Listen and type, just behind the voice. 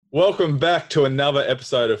Welcome back to another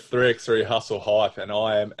episode of 3x3 Hustle Hype, and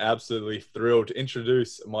I am absolutely thrilled to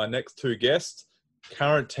introduce my next two guests,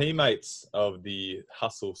 current teammates of the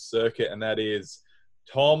Hustle circuit, and that is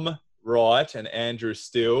Tom Wright and Andrew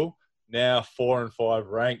Steele, now 4 and 5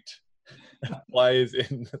 ranked players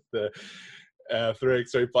in the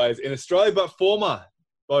 3x3 players in Australia, but former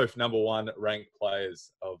both number one ranked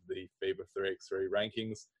players of the FIBA 3x3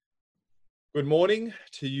 rankings. Good morning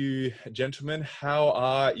to you, gentlemen. How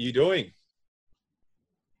are you doing?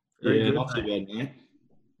 Very good, not too bad, mate.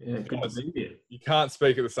 Yeah, good to be here. You can't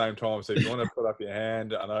speak at the same time, so if you want to put up your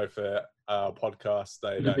hand, I know for our podcast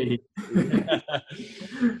they don't.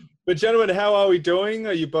 But gentlemen, how are we doing?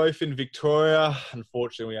 Are you both in Victoria?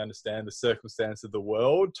 Unfortunately, we understand the circumstance of the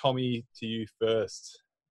world. Tommy, to you first.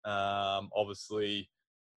 Obviously,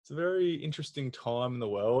 it's a very interesting time in the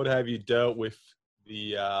world. How have you dealt with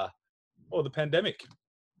the pandemic?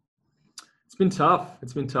 It's been tough.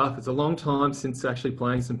 It's a long time since actually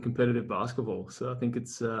playing some competitive basketball. So I think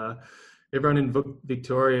it's everyone in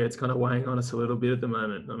Victoria, it's kind of weighing on us a little bit at the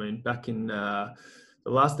moment. I mean, back in the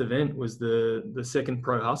last event was the second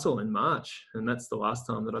Pro Hustle in March. And that's the last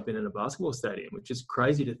time that I've been in a basketball stadium, which is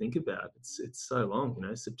crazy to think about. It's so long,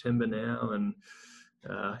 September now and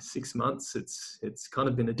 6 months. It's kind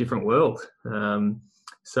of been a different world.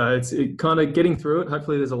 So it's kind of getting through it.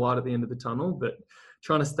 Hopefully there's a light at the end of the tunnel, but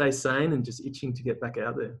trying to stay sane and just itching to get back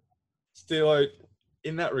out there. Still,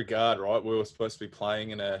 in that regard, right, we were supposed to be playing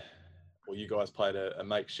you guys played a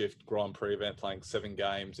makeshift Grand Prix event, playing 7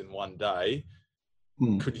 games in one day.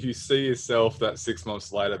 Could you see yourself that 6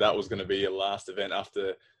 months later, that was going to be your last event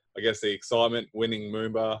after, I guess, the excitement, winning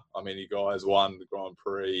Moomba? I mean, you guys won the Grand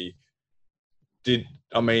Prix.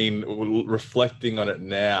 Reflecting on it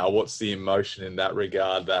now, what's the emotion in that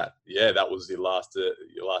regard that was your last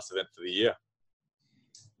event for the year?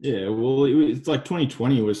 Yeah, well, it's like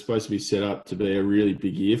 2020 was supposed to be set up to be a really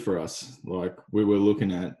big year for us. Like we were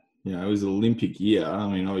looking at, it was an Olympic year. I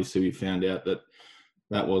mean, obviously we found out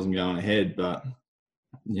that wasn't going ahead, but,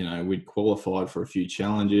 we'd qualified for a few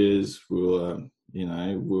challenges. We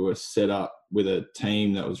were set up with a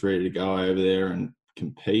team that was ready to go over there and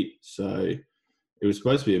compete. So it was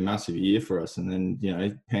supposed to be a massive year for us. And then,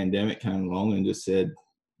 pandemic came along and just said,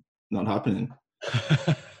 not happening.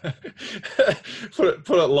 Put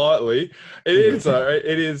it lightly. It is though.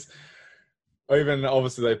 It is. Even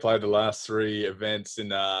obviously they played the last 3 events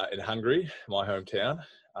in Hungary, my hometown,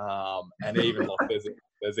 and even like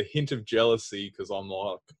there's a hint of jealousy because I'm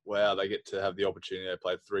like, wow, they get to have the opportunity to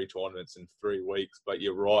play 3 tournaments in 3 weeks. But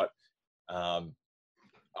you're right.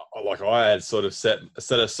 Like I had sort of set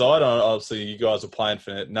aside. Obviously, you guys were playing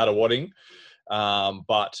for Nunawading,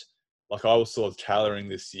 but like I was sort of tailoring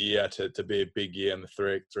this year to be a big year in the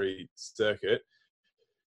 3x3 circuit.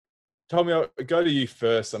 Tommy, I'll go to you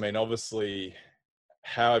first. I mean, obviously,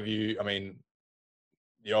 how have you? I mean,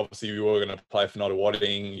 you were going to play for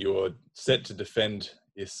Nunawading. You were set to defend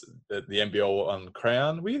the NBL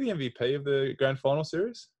crown. Were you the MVP of the grand final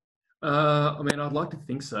series? I'd like to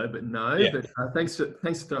think so, but no. Yeah. But thanks for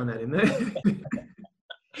throwing that in there.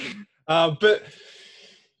 But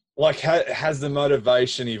like, has the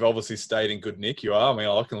motivation? You've obviously stayed in good nick. You are. I mean,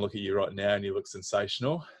 I can look at you right now, and you look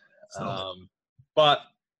sensational. But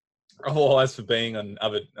otherwise, for being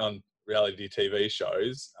on reality TV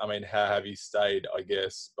shows, I mean, how have you stayed? I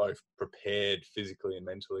guess both prepared physically and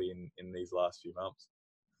mentally in these last few months.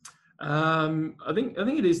 I think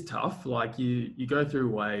it is tough. Like you go through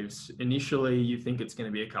waves. Initially, you think it's going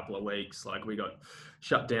to be a couple of weeks. Like we got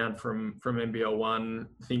shut down from NBL 1,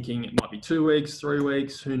 thinking it might be 2 weeks, 3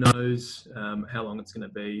 weeks. Who knows how long it's going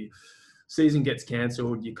to be? Season gets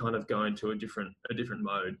cancelled. You kind of go into a different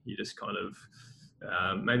mode. You just kind of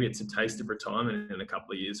maybe it's a taste of retirement in a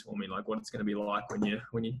couple of years for me. Like what it's going to be like when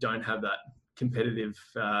you don't have that competitive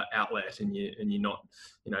outlet and you're not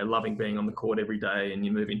loving being on the court every day and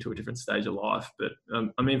you move into a different stage of life. But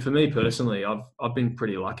for me personally, I've been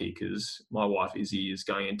pretty lucky because my wife Izzy is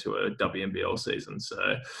going into a WNBL season,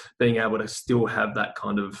 so being able to still have that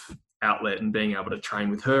kind of outlet and being able to train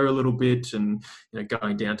with her a little bit and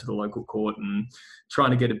going down to the local court and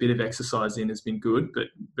trying to get a bit of exercise in has been good,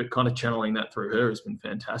 but kind of channeling that through her has been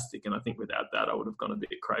fantastic. And I think without that I would have gone a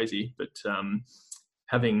bit crazy. But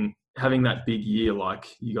having that big year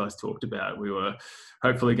like you guys talked about, we were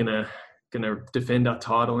hopefully going to defend our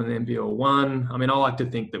title in NBL 1. I mean, I like to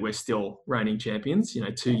think that we're still reigning champions,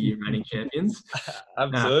 2-year reigning champions.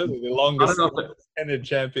 Absolutely. The longest tenured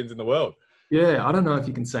champions in the world. Yeah, I don't know if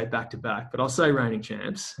you can say back-to-back, but I'll say reigning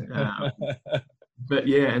champs. But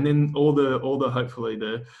yeah, and then all the hopefully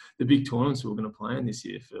the big tournaments we're going to play in this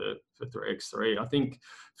year for 3x3. I think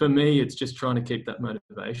for me, it's just trying to keep that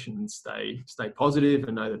motivation and stay positive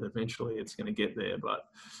and know that eventually it's going to get there. But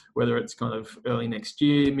whether it's kind of early next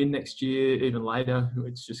year, mid next year, even later,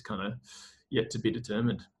 it's just kind of yet to be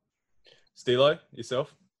determined. Stilo,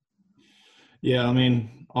 yourself? Yeah, I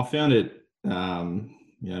mean, I found it,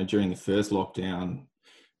 during the first lockdown,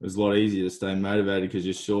 it was a lot easier to stay motivated because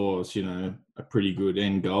you saw, a pretty good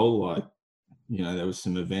end goal. Like, there was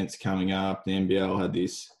some events coming up. The NBL had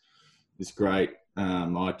this great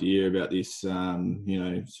idea about this,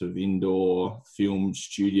 sort of indoor film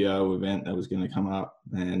studio event that was going to come up.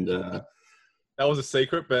 And that was a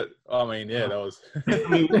secret, but I mean, yeah, that was.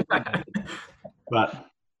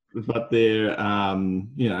 But there,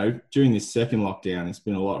 during this second lockdown, it's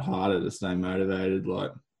been a lot harder to stay motivated.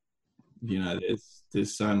 Like,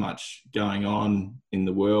 there's so much going on in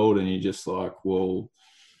the world, and you're just like, well,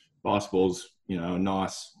 basketball's, a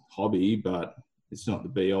nice hobby, but it's not the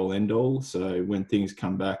be all end all. So when things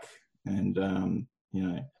come back and,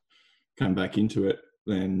 come back into it,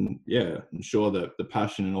 then yeah, I'm sure that the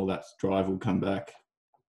passion and all that drive will come back.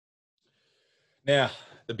 Now,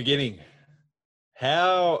 the beginning.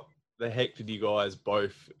 How the heck did you guys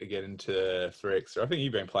both get into 3x? I think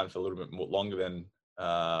you've been playing for a little bit more longer than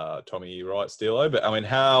Tommy, right, Stilo? But I mean,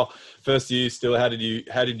 how did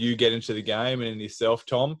you get into the game, and yourself,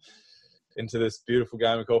 Tom, into this beautiful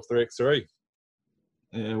game called 3x3?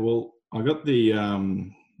 Yeah, well, I got the.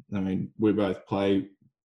 We both play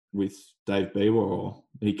with Dave Beaver.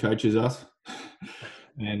 He coaches us,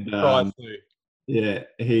 and yeah,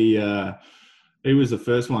 he was the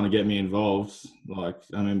first one to get me involved. Like,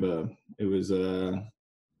 I remember it was a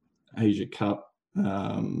Asia Cup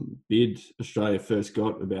bid Australia first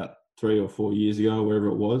got about 3 or 4 years ago, wherever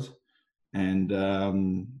it was. And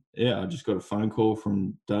I just got a phone call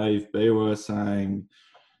from Dave Beaver saying,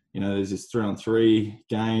 there's this 3-on-3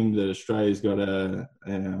 game that Australia's got a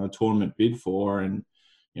tournament bid for, and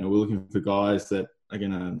we're looking for guys that are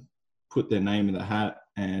going to put their name in the hat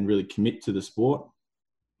and really commit to the sport.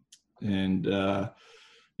 And to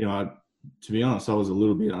be honest, I was a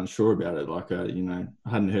little bit unsure about it. Like, I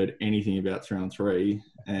hadn't heard anything about 3-on-3,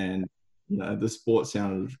 and the sport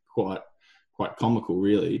sounded quite comical,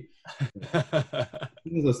 really. As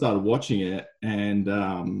I started watching it and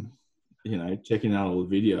checking out all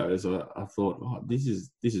the videos, I thought, oh, this is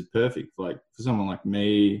perfect. Like, for someone like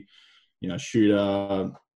me,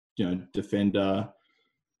 shooter, defender,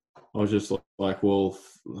 I was just like, well,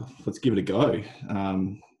 let's give it a go.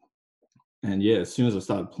 And yeah, as soon as I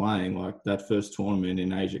started playing, like, that first tournament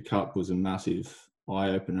in Asia Cup was a massive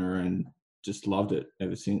eye-opener, and just loved it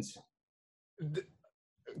ever since.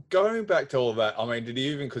 Going back to all of that, I mean, did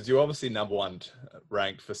you even, because you're obviously number one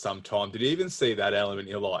ranked for some time, did you even see that element?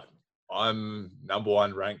 You're like, I'm number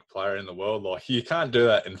one ranked player in the world. Like, you can't do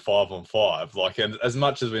that in 5-on-5. Like, and as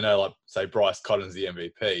much as we know, like, say Bryce Cotton's the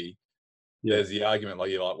MVP, there's the argument, like,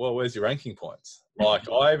 you're like, well, where's your ranking points? Like,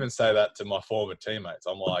 I even say that to my former teammates.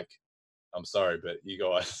 I'm like, I'm sorry, but you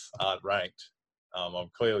guys aren't ranked. I'm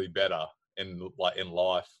clearly better in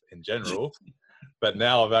life in general, but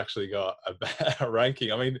now I've actually got a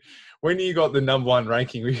ranking. I mean, when you got the number one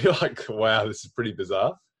ranking, were you like, wow, this is pretty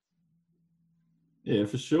bizarre? Yeah,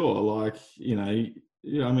 for sure. Like, I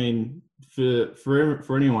mean,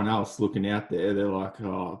 for anyone else looking out there, they're like,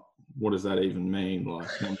 oh, what does that even mean? Like,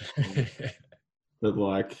 but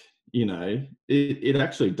like, it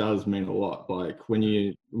actually does mean a lot. Like, when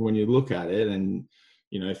you look at it, and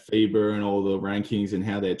FIBA and all the rankings and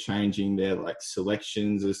how they're changing their like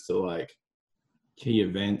selections as to like key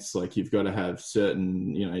events, like, you've got to have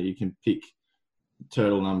certain, you can pick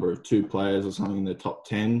total number of 2 players or something in the top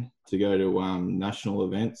 10 to go to national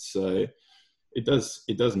events. So it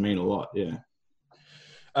does mean a lot. Yeah.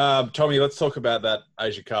 Tommy, let's talk about that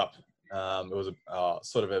Asia Cup. It was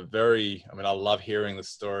sort of a very, I mean, I love hearing the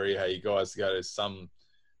story, how you guys go to some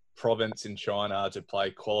province in China to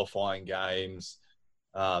play qualifying games,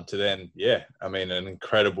 to then, an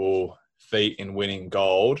incredible feat in winning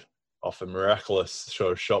gold off a miraculous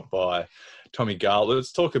sort of shot by Tommy Garland.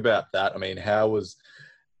 Let's talk about that. I mean, how was,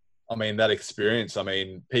 that experience? I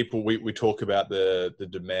mean, we talk about the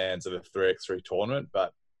demands of a 3x3 tournament,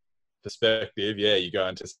 but perspective, you go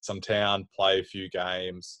into some town, play a few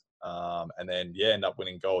games, and then end up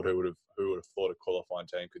winning gold. Who would have thought a qualifying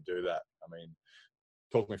team could do that? I mean,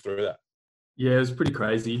 talk me through that. Yeah, it was pretty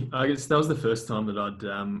crazy. I guess that was the first time that I'd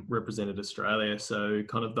represented Australia, so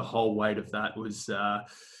kind of the whole weight of that was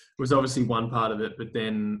was obviously one part of it, but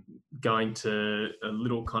then going to a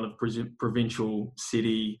little kind of provincial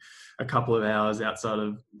city, a couple of hours outside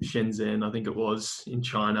of Shenzhen, I think it was, in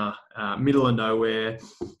China, middle of nowhere,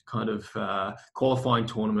 kind of qualifying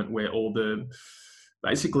tournament where all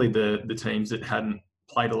basically the teams that hadn't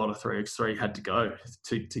played a lot of 3x3 had to go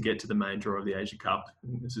to get to the main draw of the Asia Cup.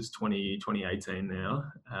 This is 2018 now.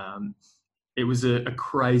 It was a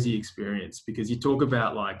crazy experience, because you talk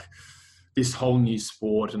about like this whole new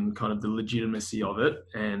sport and kind of the legitimacy of it.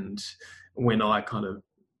 And when I kind of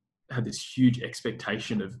had this huge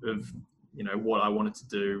expectation of what I wanted to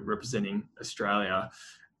do representing Australia,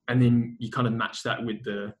 and then you kind of match that with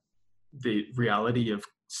the reality of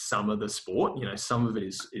some of the sport. Some of it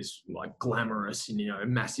is like glamorous,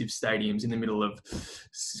 massive stadiums in the middle of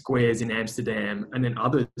squares in Amsterdam, and then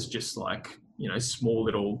others just like, small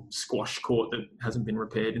little squash court that hasn't been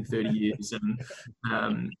repaired in 30 years. And,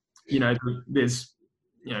 there's,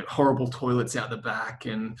 horrible toilets out the back,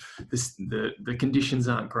 and the conditions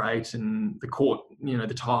aren't great, and the court,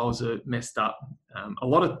 the tiles are messed up. A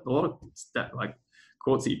lot of that, like,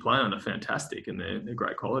 courts that you play on are fantastic and they're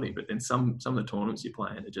great quality, but then some of the tournaments you play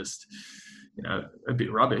in are just, a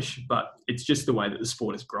bit rubbish. But it's just the way that the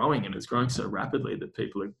sport is growing, and it's growing so rapidly that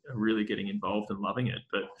people are really getting involved and loving it.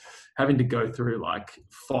 But having to go through like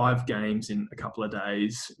 5 games in a couple of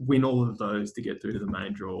days, win all of those to get through to the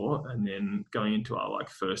main draw, and then going into our like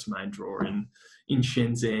first main draw in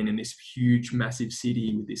Shenzhen, in this huge, massive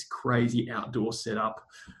city with this crazy outdoor setup,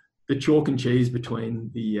 the chalk and cheese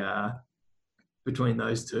between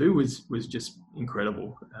those two was just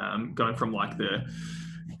incredible. Going from like the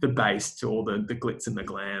base to all the glitz and the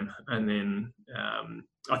glam. And then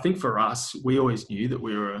I think for us, we always knew that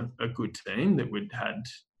we were a good team, that we'd had,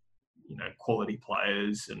 quality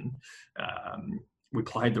players, and we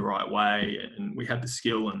played the right way, and we had the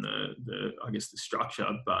skill and the structure,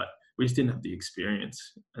 but we just didn't have the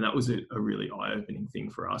experience. And that was a really eye-opening thing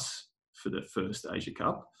for us for the first Asia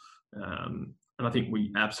Cup. And I think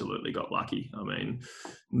we absolutely got lucky. I mean,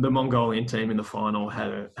 the Mongolian team in the final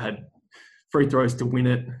had free throws to win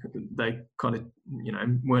it. They kind of,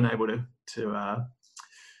 weren't able to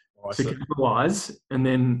capitalise, and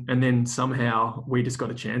then somehow we just got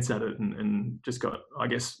a chance at it, and just got, I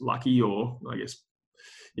guess, lucky. Or I guess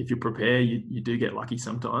if you prepare, you do get lucky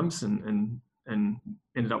sometimes, and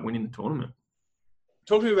ended up winning the tournament.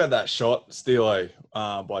 Talk to me about that shot, Steelo,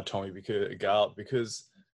 by Tommy Garlop, because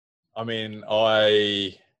I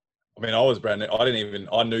was brand new.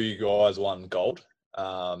 I knew you guys won gold,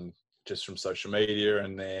 just from social media,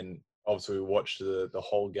 and then obviously we watched the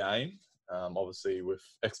whole game, obviously with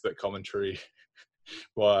expert commentary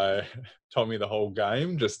by Tommy the whole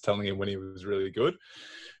game, just telling him when he was really good.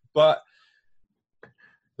 But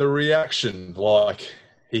the reaction, like,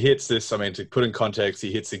 he hits this, to put in context,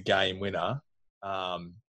 he hits a game winner.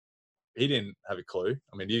 He didn't have a clue.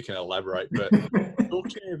 You can elaborate, but talk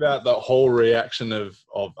to me about the whole reaction for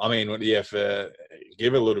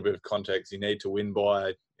give a little bit of context. You need to win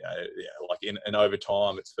by, like in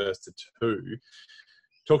overtime, it's 1-2.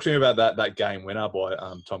 Talk to me about that game winner by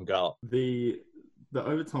Tom Garlop. The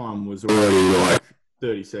overtime was already like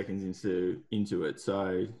 30 seconds into it,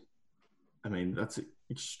 so that's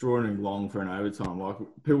extraordinarily long for an overtime. Like,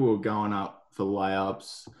 people were going up for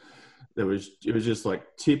layups. It was just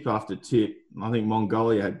like tip after tip. I think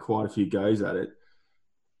Mongolia had quite a few goes at it,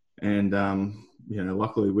 and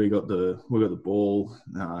luckily we got the ball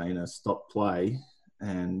in a stop play,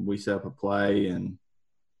 and we set up a play, and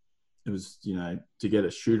it was to get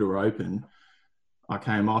a shooter open. I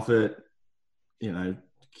came off it,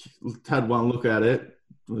 had one look at it,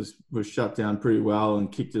 was shut down pretty well,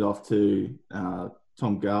 and kicked it off to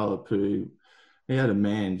Tom Garlop, who he had a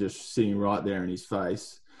man just sitting right there in his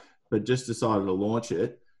face, but just decided to launch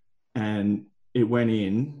it, and it went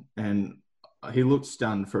in, and he looked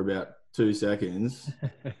stunned for about 2 seconds.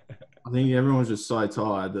 I think everyone was just so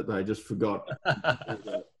tired that they just forgot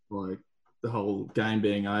like the whole game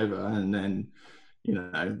being over, and then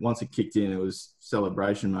once it kicked in, it was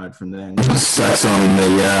celebration mode from then. Sats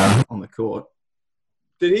on the court.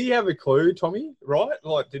 Did he have a clue, Tommy? Right?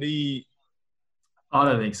 Like, did he? I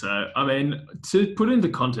don't think so. To put it into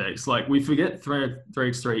context, like, we forget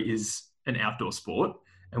 3x3 is an outdoor sport,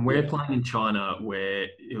 and we're playing in China where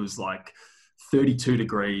it was like 32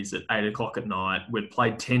 degrees at 8 o'clock at night. We'd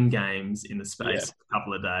played 10 games in the space of a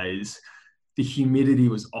couple of days. The humidity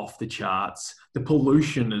was off the charts. The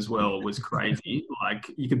pollution as well was crazy. Like,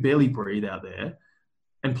 you could barely breathe out there.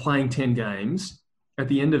 And playing 10 games, at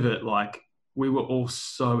the end of it, like, we were all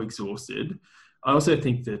so exhausted. I also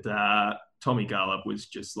think that Tommy Garlop was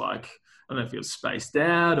just like, I don't know if he was spaced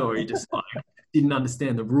out or he just like didn't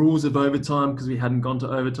understand the rules of overtime because we hadn't gone to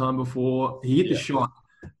overtime before. He hit the shot,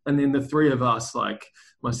 and then the three of us, like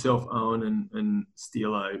myself, Owen, and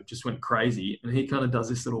Steelo, just went crazy. And he kind of does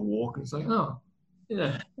this little walk, and it's like, oh,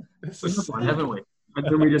 yeah, we've fun, haven't we? And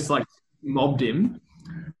then we just like mobbed him.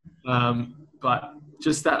 But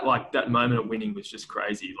just that moment of winning was just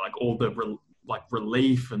crazy. Like all the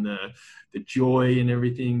relief and the joy and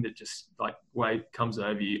everything that just like comes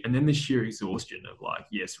over you. And then the sheer exhaustion of like,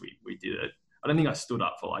 yes, we did it. I don't think I stood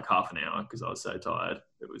up for like half an hour because I was so tired.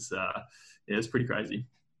 It was, it was pretty crazy.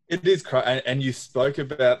 It is crazy. And you spoke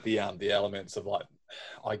about the elements of like,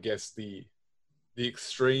 I guess the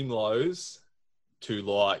extreme lows to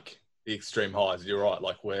like the extreme highs. You're right.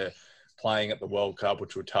 Like we're playing at the World Cup,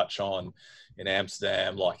 which we'll touch on in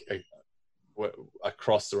Amsterdam, like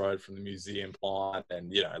across the road from the museum plant.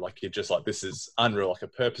 And, you know, like you're just like, this is unreal, like a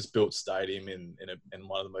purpose-built stadium in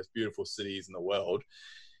one of the most beautiful cities in the world.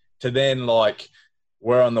 To then like,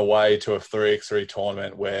 we're on the way to a 3x3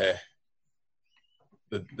 tournament where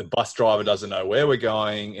the bus driver doesn't know where we're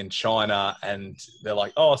going in China, and they're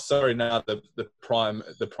like, "Oh, sorry, now the prime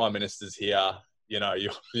minister's here. You know,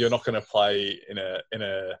 you're not going to play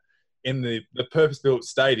in the purpose-built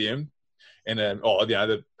stadium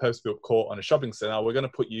the purpose-built court on a shopping center. We're going to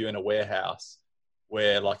put you in a warehouse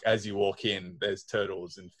where, like, as you walk in, there's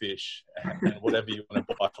turtles and fish and whatever you want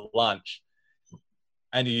to buy for lunch,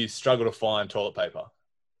 and you struggle to find toilet paper."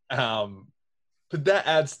 But that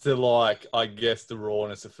adds to, like, I guess the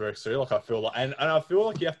rawness of 3x3. Like, I feel like, and I feel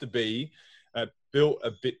like you have to be built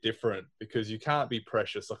a bit different because you can't be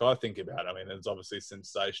precious. Like, I think about it. I mean, it's obviously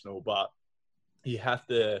sensational, but you have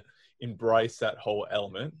to embrace that whole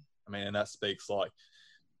element. I mean, and that speaks like,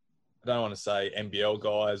 I don't want to say NBL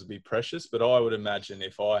guys would be precious, but I would imagine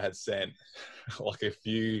if I had sent like a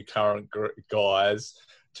few current guys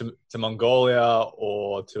to Mongolia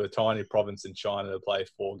or to a tiny province in China to play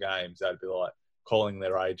 4 games, they'd be like calling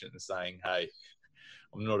their agent and saying, "Hey,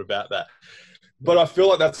 I'm not about that." But I feel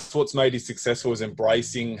like that's what's made you successful, is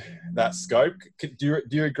embracing that scope. Do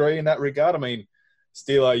you agree in that regard? I mean,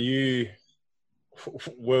 Steelo, you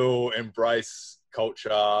will embrace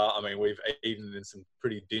culture. I mean, we've eaten in some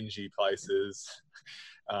pretty dingy places,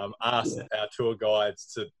 asked our tour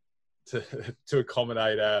guides to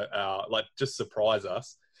accommodate our like, just surprise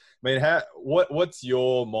us. I mean, what's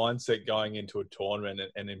your mindset going into a tournament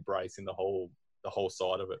and embracing the whole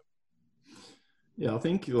side of it? Yeah, I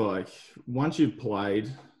think like once you've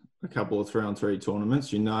played a couple of 3-on-3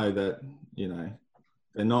 tournaments, you know that, you know,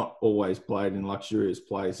 they're not always played in luxurious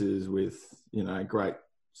places with, you know, great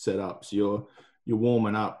setups. You're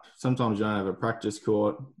warming up. Sometimes you don't have a practice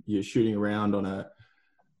court. You're shooting around on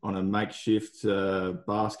a makeshift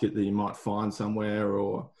basket that you might find somewhere,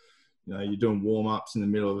 or, you know, you're doing warm-ups in the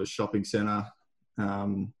middle of a shopping center.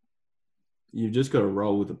 You've just got to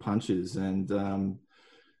roll with the punches. And,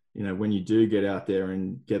 you know, when you do get out there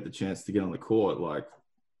and get the chance to get on the court, like,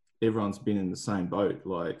 everyone's been in the same boat.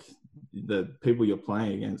 Like, the people you're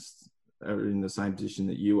playing against are in the same position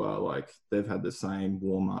that you are. Like, they've had the same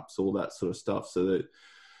warm-ups, all that sort of stuff. So that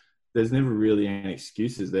there's never really any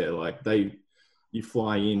excuses there. Like, you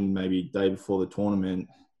fly in maybe day before the tournament,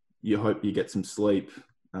 you hope you get some sleep.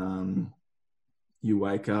 You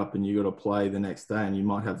wake up and you got to play the next day, and you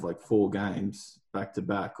might have like 4 games back to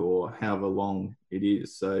back, or however long it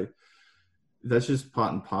is. So that's just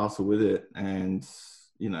part and parcel with it. And,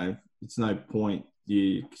 you know, it's no point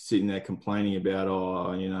you sitting there complaining about,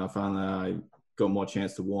 oh, you know, if only I got more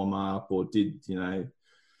chance to warm up, or did, you know,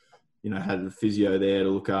 had the physio there to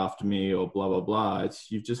look after me, or blah, blah, blah.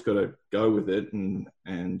 You've just got to go with it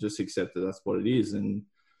and just accept that that's what it is, and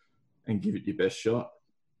give it your best shot.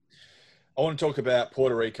 I want to talk about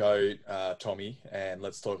Puerto Rico, Tommy, and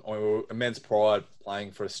let's talk immense pride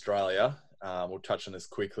playing for Australia. We'll touch on this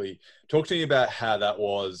quickly. Talk to me about how that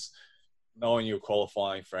was, knowing you were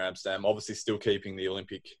qualifying for Amsterdam, obviously still keeping the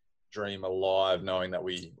Olympic dream alive, knowing that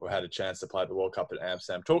we had a chance to play the World Cup at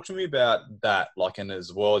Amsterdam. Talk to me about that, like, and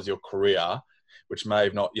as well as your career, which may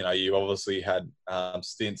have not, you know, you obviously had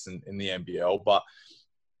stints in the NBL, but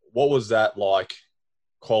what was that like,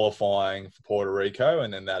 qualifying for Puerto Rico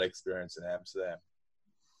and then that experience in Amsterdam?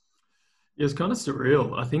 Yeah, it's kind of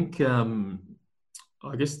surreal. I think,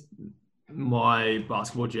 I guess my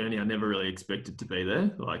basketball journey, I never really expected to be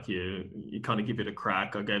there. Like, you kind of give it a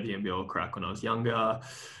crack. I gave the NBL a crack when I was younger,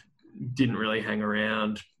 didn't really hang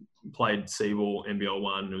around, played C-ball, NBL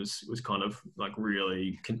 1, was kind of like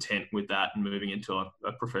really content with that and moving into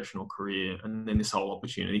a professional career. And then this whole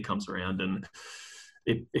opportunity comes around, and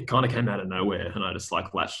it kind of came out of nowhere, and I just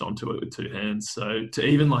like latched onto it with 2 hands. So to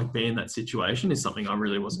even like be in that situation is something I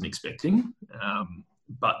really wasn't expecting.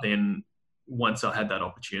 But then once I had that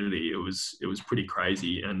opportunity, it was pretty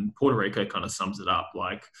crazy. And Puerto Rico kind of sums it up.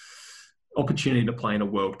 Like, opportunity to play in a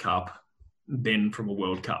World Cup, then from a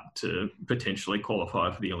World Cup to potentially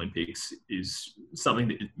qualify for the Olympics is something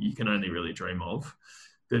that you can only really dream of.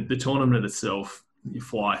 The tournament itself, you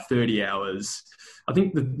fly 30 hours. I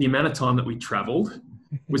think the amount of time that we traveled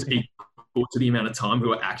was equal to the amount of time we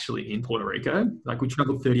were actually in Puerto Rico. Like, we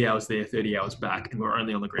traveled 30 hours there, 30 hours back, and we were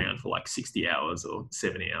only on the ground for like 60 hours or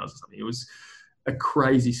 70 hours or something. It was a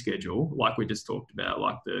crazy schedule, like we just talked about,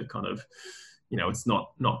 like the kind of, it's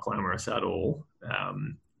not glamorous at all.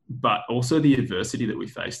 But also the adversity that we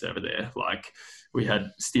faced over there. Like, we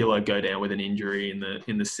had Steelo go down with an injury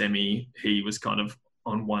in the semi. He was kind of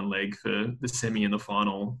on one leg for the semi and the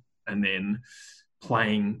final, and then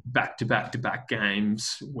playing back-to-back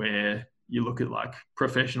games where you look at like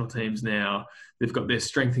professional teams now, they've got their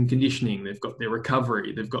strength and conditioning, they've got their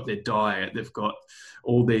recovery, they've got their diet, they've got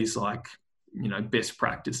all these like, best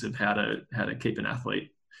practice of how to keep an athlete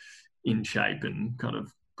in shape and kind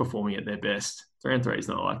of performing at their best. 3-on-3 is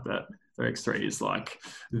not like that. 3x3 is like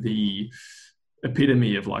the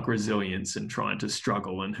epitome of like resilience and trying to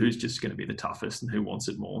struggle and who's just going to be the toughest and who wants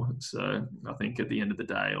it more. So I think at the end of the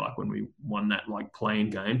day, like when we won that like playing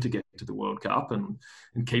game to get to the World Cup and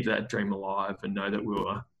keep that dream alive and know that we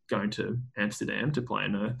were going to Amsterdam to play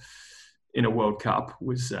in a World Cup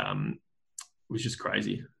was just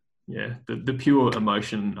crazy. Yeah, the pure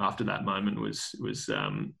emotion after that moment was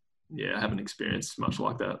I haven't experienced much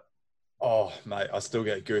like that. Oh, mate, I still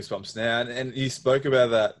get goosebumps now. And you spoke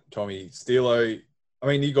about that, Tommy. Steelo, I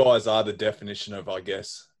mean, you guys are the definition of, I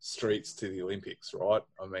guess, streets to the Olympics, right?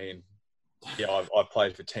 I mean, yeah, I've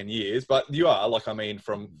played for 10 years, but you are, like, I mean,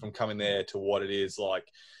 from coming there to what it is, like,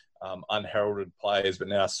 unheralded players, but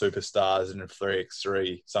now superstars in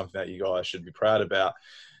 3x3, something that you guys should be proud about.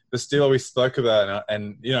 The Steelo we spoke about,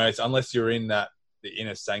 and it's unless you're in the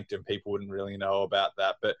inner sanctum, people wouldn't really know about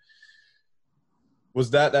that, but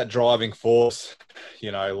was that driving force,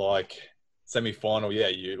 like semi-final, yeah,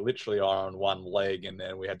 you literally are on one leg and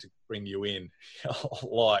then we had to bring you in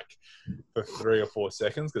like for 3 or 4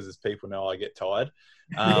 seconds because as people know I get tired.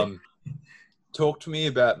 Talk to me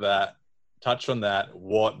about that. Touch on that,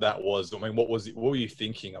 what that was. I mean, what were you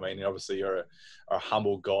thinking? I mean, obviously you're a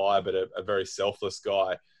humble guy, but a very selfless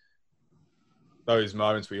guy. Those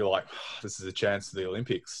moments where you're like, this is a chance to the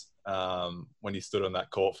Olympics, when you stood on that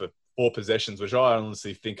court for 4 possessions, which I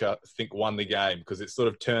honestly think won the game because it sort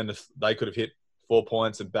of turned. They could have hit 4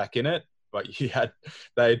 points and back in it, but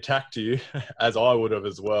they attacked you as I would have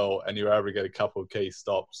as well, and you were able to get a couple of key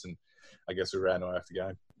stops, and I guess we ran away after the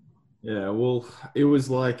game. Yeah, well, it was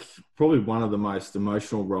like probably one of the most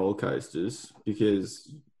emotional roller coasters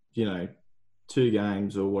because 2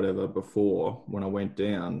 games or whatever before when I went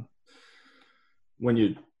down, when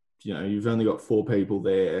you've only got 4 people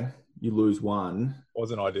there. You lose one.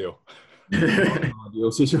 Wasn't ideal. Wasn't an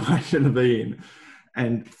ideal situation to be in.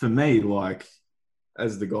 And for me, like,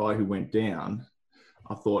 as the guy who went down,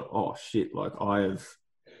 I thought, oh, shit, like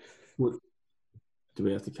do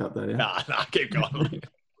we have to cut that out? Nah, keep going.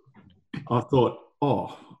 I thought,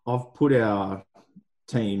 I've put our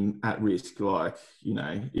team at risk. Like,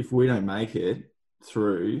 if we don't make it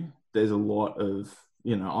through, there's a lot of,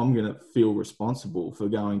 I'm going to feel responsible for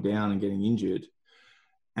going down and getting injured.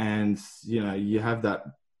 And, you have that,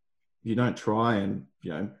 you don't try and,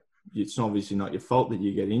 it's obviously not your fault that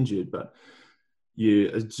you get injured, but you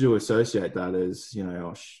do associate that as,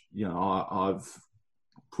 I've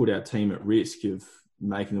put our team at risk of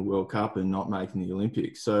making the World Cup and not making the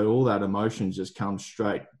Olympics. So all that emotion just comes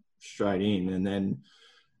straight in. And then,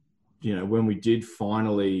 when we did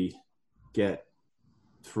finally get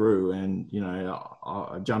through and,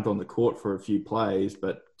 I jumped on the court for a few plays,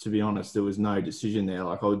 but to be honest, there was no decision there.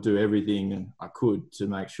 Like, I would do everything I could to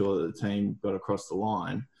make sure that the team got across the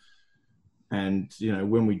line. And,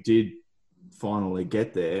 when we did finally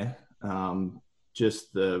get there,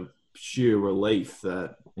 just the sheer relief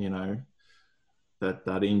that,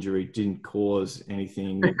 that injury didn't cause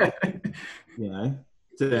anything, and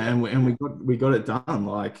we got it done.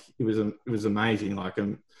 Like, it was amazing. Like,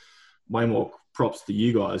 way more props to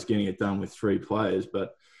you guys getting it done with 3 players,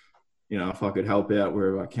 but if I could help out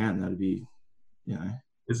wherever I can, that'd be,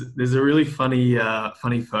 There's a really funny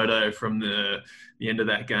photo from the end of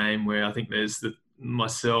that game where I think there's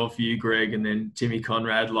myself, you, Greg, and then Timmy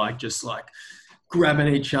Conrad, just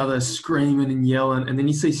grabbing each other, screaming and yelling, and then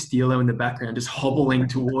you see Steelo in the background just hobbling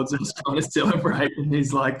towards us, trying to celebrate, and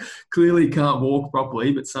he's like, clearly can't walk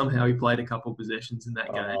properly, but somehow he played a couple of possessions in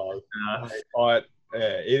that game.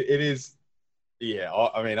 It is. Yeah,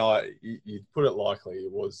 I mean, you put it likely.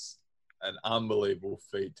 It was an unbelievable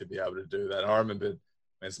feat to be able to do that. I remember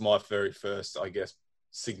it's my very first, I guess,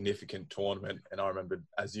 significant tournament. And I remember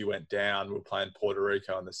as you went down, we were playing Puerto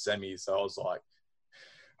Rico in the semis. So I was like,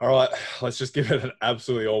 all right, let's just give it an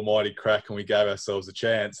absolutely almighty crack. And we gave ourselves a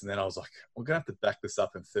chance. And then I was like, we're going to have to back this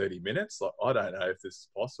up in 30 minutes. Like, I don't know if this is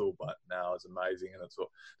possible, but now it's amazing. And that's what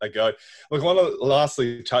they go. Look, I want to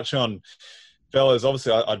lastly touch on, fellas,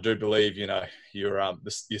 obviously I do believe, you know, you're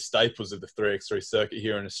your staples of the 3x3 circuit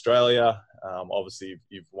here in Australia. Obviously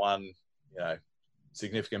you've won, you know,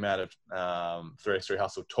 significant amount of 3x3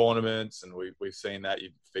 Hustle tournaments, and we've seen that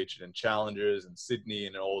you've featured in Challengers and Sydney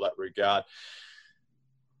and all that regard.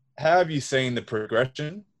 How have you seen the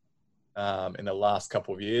progression in the last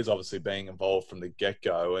couple of years, obviously being involved from the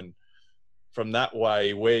get-go? And from that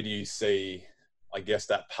way, where do you see, I guess,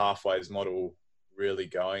 that pathways model really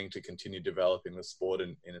going to continue developing the sport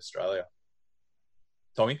in Australia?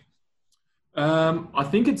 Tommy? I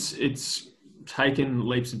think it's taken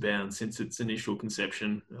leaps and bounds since its initial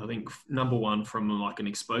conception. I think number one, from like an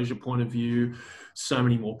exposure point of view, so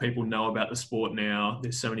many more people know about the sport now.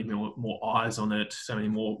 There's so many more eyes on it, so many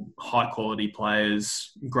more high quality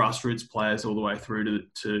players, grassroots players, all the way through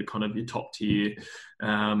to kind of your top tier.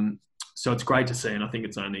 So it's great to see, and I think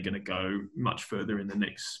it's only going to go much further in the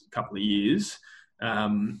next couple of years.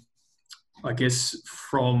 I guess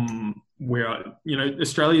from where, you know,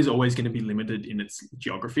 Australia is always going to be limited in its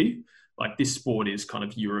geography. Like, this sport is kind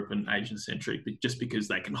of Europe and Asian centric, but just because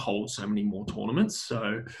they can hold so many more tournaments.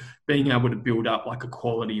 So being able to build up like a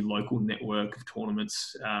quality local network of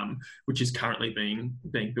tournaments, which is currently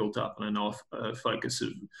being built up, and I know a focus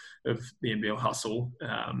of the NBL Hustle,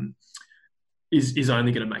 is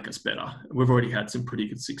only going to make us better. We've already had some pretty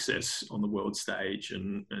good success on the world stage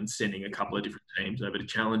and sending a couple of different teams over to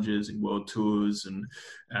Challengers and World Tours. And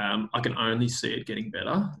I can only see it getting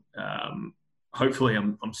better. Hopefully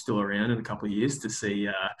I'm still around in a couple of years to see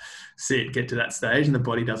it get to that stage and the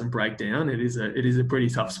body doesn't break down. It is a pretty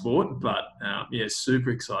tough sport, but yeah,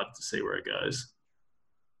 super excited to see where it goes.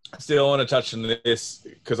 Still, I want to touch on this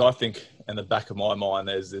because I think in the back of my mind,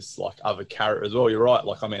 there's this like other carrot as well. You're right.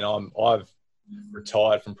 Like, I mean, I've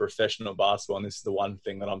retired from professional basketball, and this is the one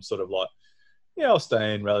thing that I'm sort of like, yeah, I'll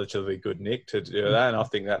stay in relatively good nick to do that. And I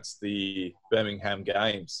think that's the Birmingham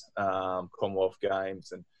Games, Commonwealth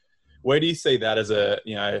Games. And where do you see that as a,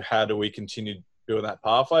 you know, how do we continue building that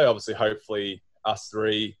pathway? Obviously, hopefully us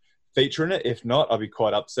three feature in it. If not, I'll be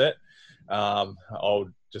quite upset. I'll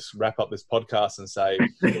just wrap up this podcast and say,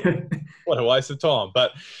 what a waste of time.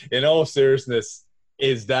 But in all seriousness,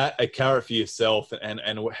 is that a carrot for yourself, and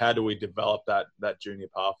how do we develop that junior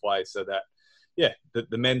pathway so that, yeah,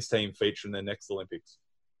 the men's team feature in the next Olympics?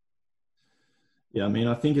 Yeah, I mean,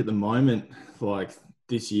 I think at the moment, like,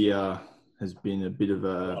 this year has been a bit of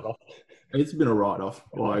it's been a write-off.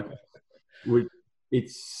 Like,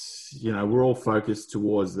 it's, you know, we're all focused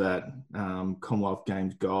towards that Commonwealth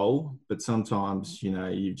Games goal, but sometimes, you know,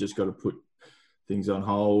 you've just got to put things on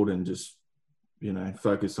hold and just, you know,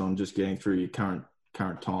 focus on just getting through your current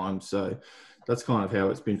time. So that's kind of how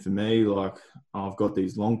it's been for me. Like, I've got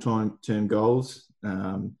these long-term goals,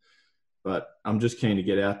 but I'm just keen to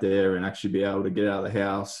get out there and actually be able to get out of the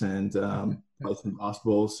house and play some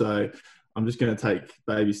basketball. So I'm just going to take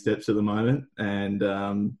baby steps at the moment, and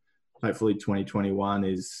hopefully 2021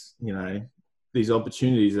 is, you know, these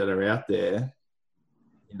opportunities that are out there,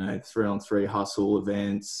 you know, 3-on-3 hustle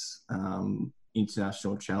events,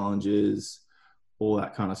 international challenges, all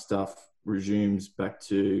that kind of stuff resumes back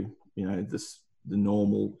to, you know, the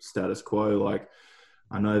normal status quo. Like,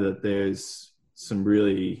 I know that there's some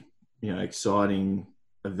really, you know, exciting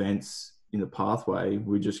events in the pathway.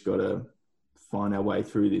 We just got to find our way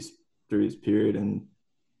through this period, and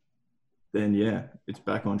then, yeah, it's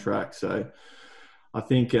back on track. So I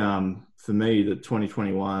think for me, the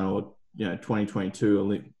 2021 or, you know,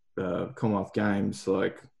 2022 Commonwealth Games,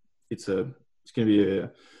 like, it's going to be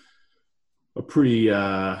a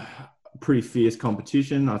pretty fierce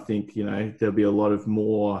competition. I think, you know, there'll be a lot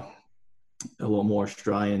more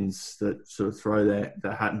Australians that sort of throw their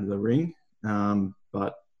hat into the ring.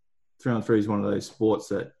 But 3-on-3 is one of those sports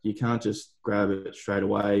that you can't just grab it straight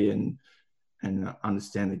away and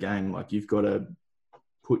understand the game. Like, you've got to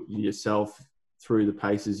put yourself through the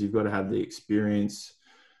paces. You've got to have the experience.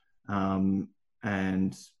 And,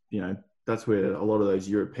 you know, that's where a lot of those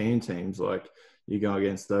European teams, like, you go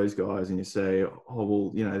against those guys and you say, oh,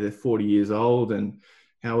 well, you know, they're 40 years old and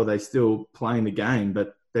how are they still playing the game?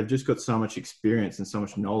 But they've just got so much experience and so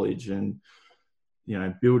much knowledge. And, you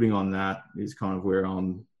know, building on that is kind of where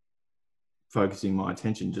I'm focusing my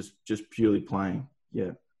attention, just purely playing.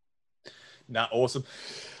 Yeah. Awesome.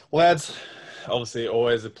 Lads, obviously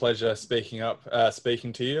always a pleasure speaking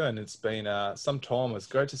to you, and it's been some time. It's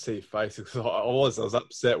great to see your face because I was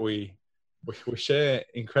upset. We share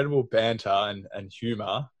incredible banter and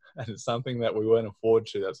humour, and it's something that we weren't afford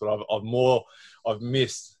to. That's what I've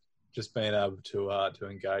missed, just being able to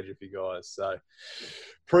engage with you guys. So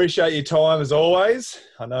appreciate your time as always.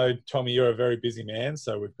 I know, Tommy, you're a very busy man,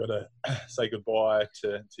 so we've got to say goodbye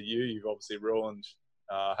to you. You've obviously ruined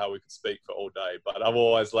how we could speak for all day. But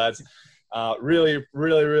otherwise, lads, really,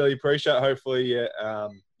 really, really appreciate it. Hopefully,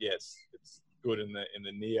 yes, it's good in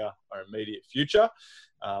the near or immediate future.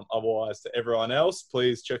 Otherwise, to everyone else,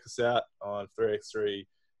 please check us out on 3x3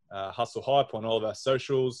 Hustle Hype on all of our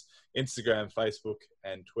socials, Instagram, Facebook,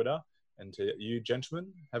 and Twitter. And to you,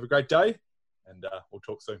 gentlemen, have a great day, and we'll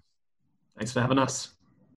talk soon. Thanks for having us.